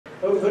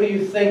Who do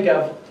you think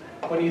of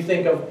when you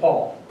think of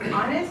Paul?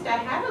 Honest, I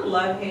had a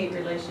love-hate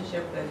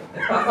relationship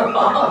with Apostle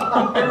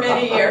Paul for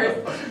many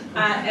years.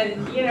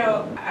 And, you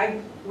know,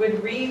 I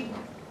would read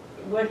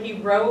what he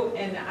wrote,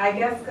 and I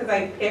guess because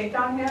I picked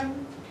on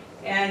him.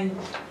 And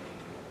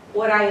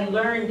what I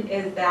learned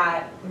is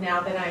that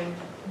now that I'm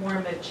more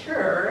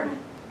mature,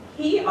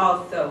 he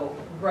also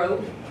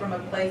wrote from a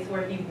place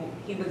where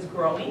he was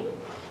growing,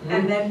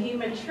 and then he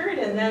matured,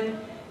 and then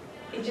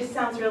it just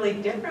sounds really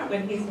different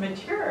when he's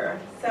mature.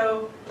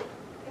 So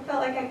I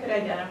felt like I could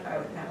identify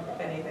with him, if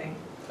anything.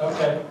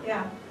 Okay.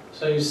 Yeah.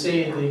 So you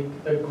see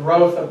the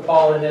growth of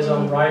Paul in his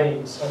own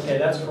writings. Okay,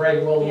 that's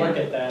great. We'll look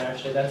at that,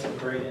 actually. That's a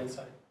great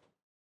insight.